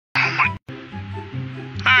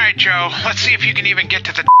Alright, Joe, let's see if you can even get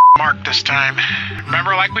to the mark this time.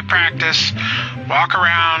 Remember, like we practice, walk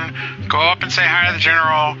around, go up and say hi to the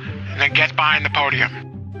general, and then get behind the podium.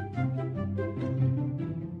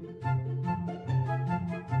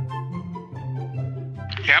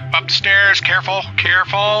 Yep, up the stairs, careful,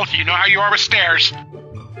 careful. You know how you are with stairs.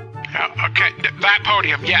 Yeah, okay, that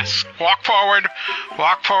podium, yes. Walk forward,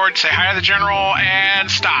 say hi to the general, and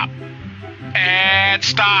stop. And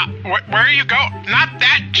stop. Where are you going? Not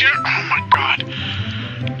that general. Oh my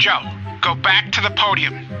God. Joe, go back to the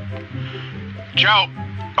podium. Joe.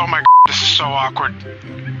 Oh my God, this is so awkward.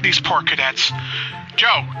 These poor cadets.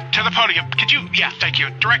 Joe, to the podium. Could you? Yeah, thank you.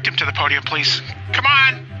 Direct him to the podium, please. Come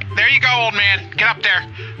on. There you go, old man. Get up there.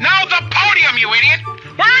 No, the podium, you idiot.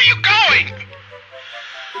 Where are you going?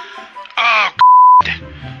 Oh,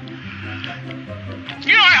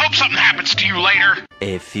 you know, I hope something happens to you later.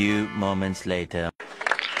 A few moments later.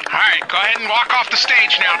 Alright, go ahead and walk off the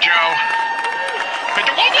stage now, Joe.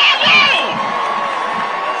 Whoa, whoa, whoa!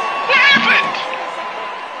 What happened?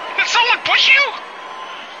 Did someone push you?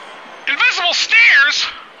 Invisible stairs?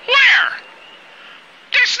 Where?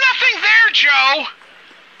 There's nothing there, Joe!